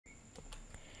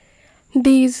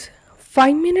This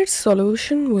 5-minute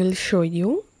solution will show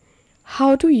you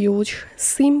how to use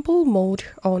simple mode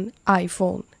on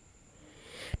iPhone.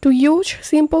 To use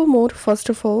simple mode, first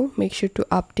of all, make sure to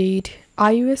update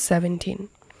iOS 17.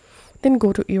 Then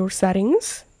go to your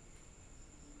settings,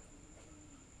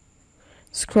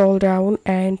 scroll down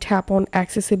and tap on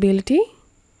accessibility,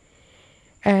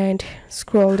 and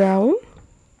scroll down.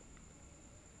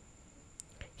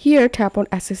 Here tap on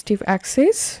Assistive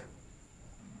Access.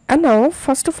 And now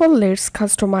first of all, let's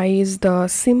customize the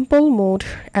simple mode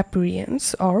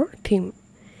appearance or theme.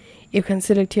 You can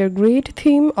select your grid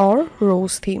theme or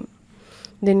rose theme.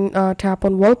 Then tap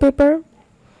on wallpaper,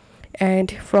 and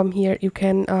from here you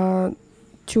can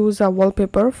choose a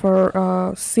wallpaper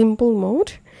for simple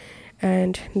mode,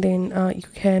 and then you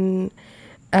can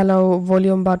allow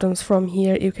volume buttons from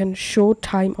here. You can show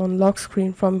time on lock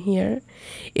screen from here.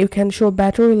 You can show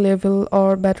battery level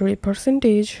or battery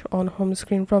percentage on home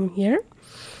screen from here.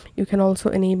 You can also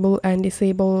enable and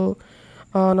disable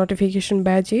notification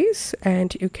badges,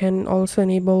 and you can also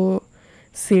enable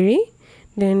Siri.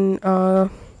 Then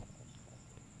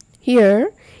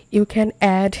here you can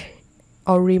add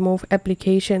or remove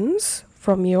applications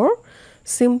from your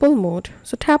simple mode.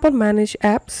 So tap on manage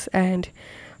apps, and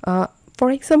for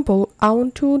example, I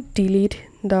want to delete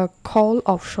the call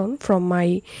option from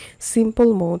my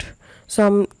simple mode. So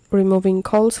I'm removing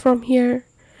calls from here.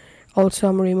 Also,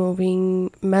 I'm removing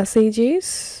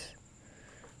messages,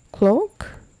 clock,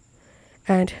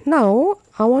 and now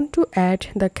I want to add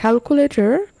the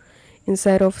calculator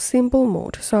inside of simple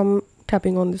mode. So I'm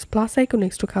tapping on this plus icon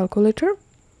next to calculator.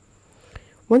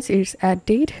 Once it's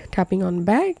added, tapping on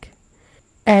back.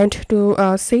 And to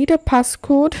set a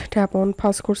passcode, tap on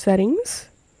passcode settings,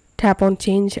 tap on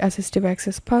change assistive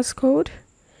access passcode,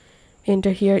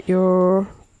 enter here your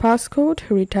passcode,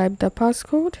 retype the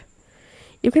passcode.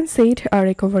 You can set a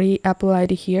recovery Apple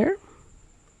ID here.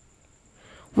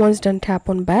 Once done, tap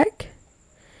on back.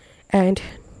 And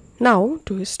now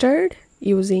to start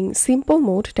using simple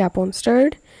mode, tap on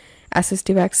start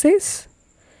assistive access,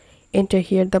 enter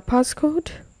here the passcode.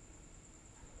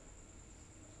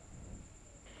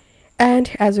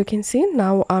 And as you can see,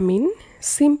 now I'm in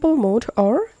simple mode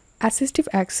or assistive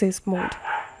access mode.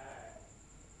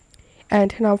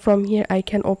 And now from here I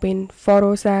can open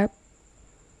Photos app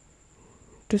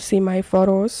to see my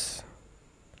photos.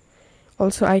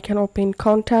 Also I can open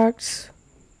contacts.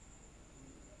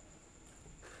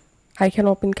 I can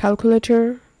open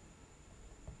calculator.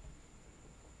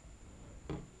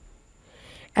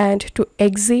 And to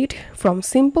exit from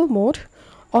simple mode,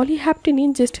 all you have to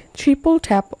need just triple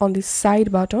tap on this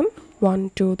side button,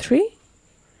 1 2 3,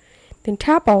 then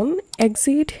tap on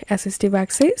exit assistive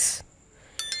access,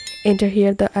 enter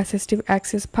here the assistive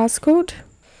access passcode.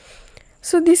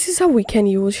 So this is how we can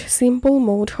use simple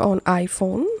mode on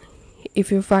iPhone.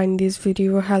 If you find this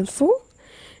video helpful,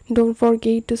 don't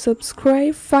forget to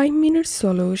subscribe 5-minute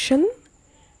solution.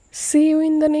 See you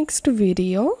in the next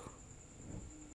video.